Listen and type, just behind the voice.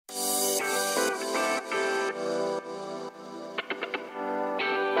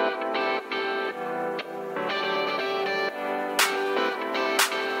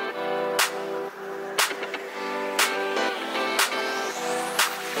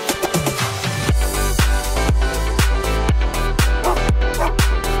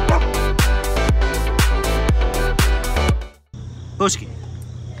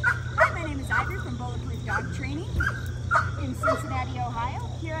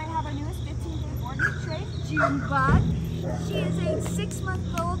Junebug. She is a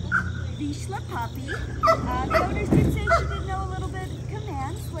 6-month-old Vizla puppy. The owners did say she did know a little bit of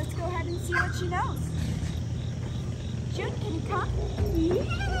commands. Let's go ahead and see what she knows. June, can you come? Yes,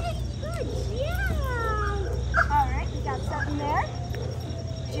 good job. All right, we got something there.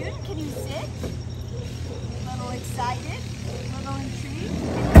 June, can you sit? A little excited, a little intrigued.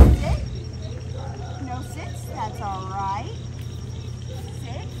 Can you sit? No sits, that's all right.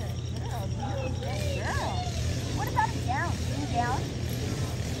 Sit, good girl, you, good girl. What about a down? Can you down?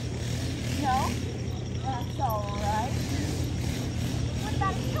 No? That's all right. What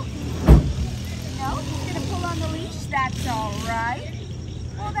about a heel? No? He's gonna pull on the leash? That's all right.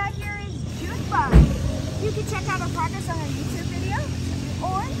 Well, that here is Junebug. You can check out our progress on our YouTube video,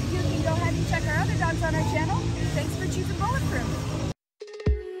 or you can go ahead and check our other dogs on our channel. Thanks for choosing Bulletproof.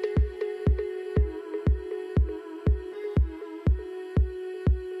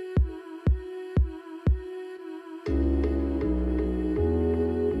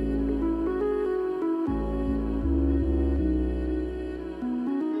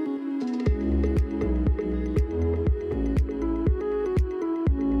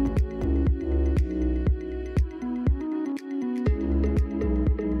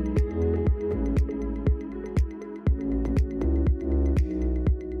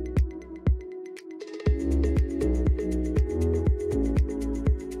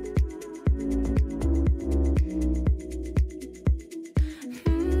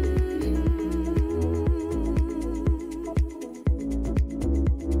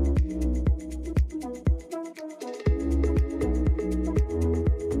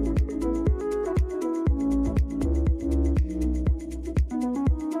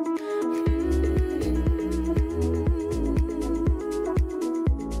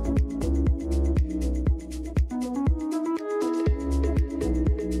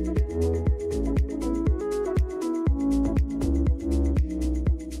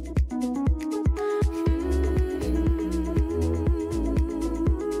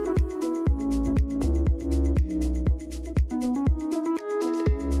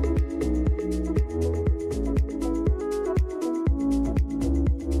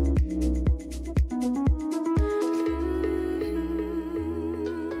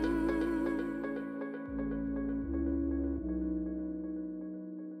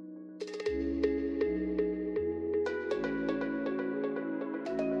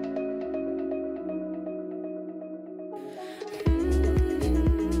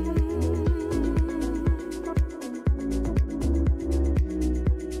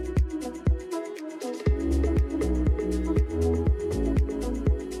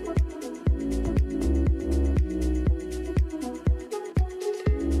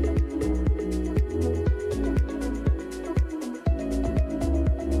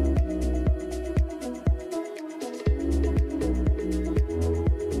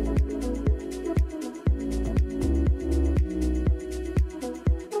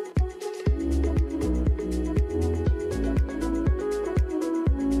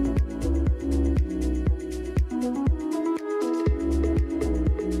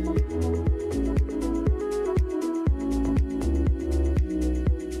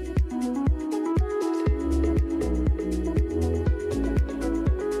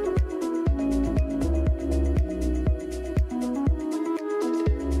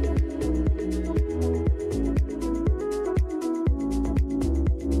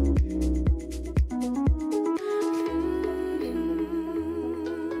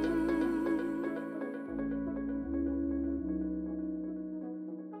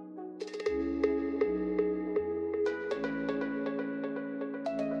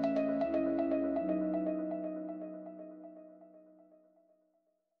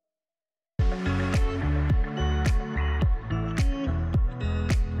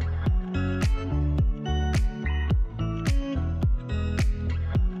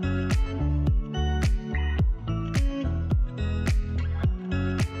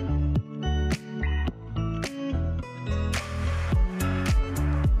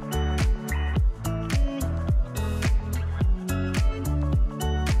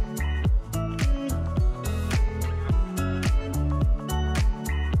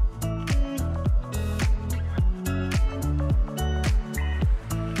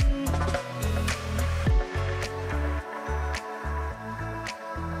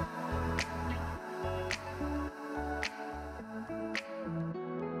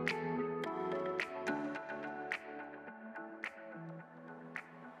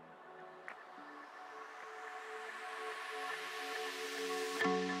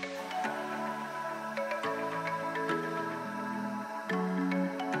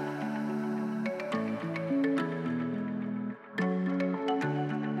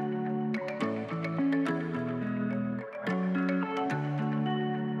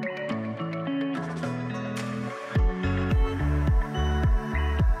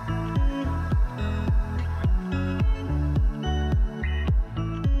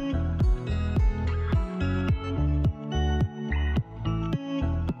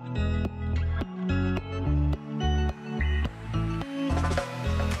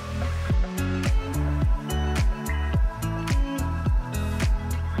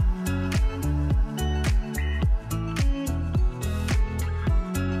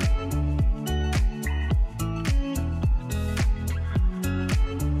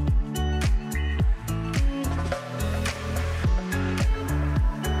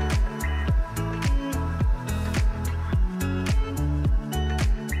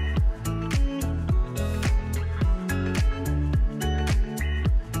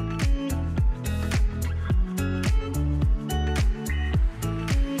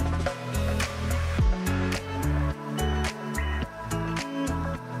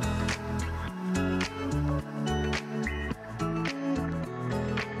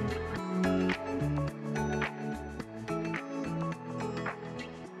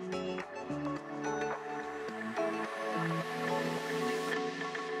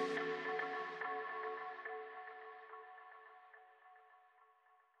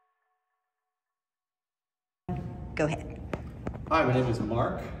 Go ahead. Hi, my name is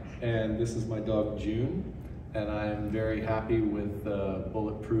Mark, and this is my dog June, and I'm very happy with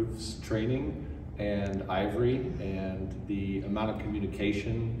Bulletproof's training and Ivory and the amount of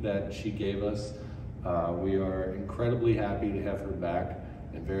communication that she gave us. We are incredibly happy to have her back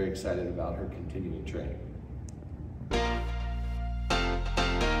and very excited about her continuing training.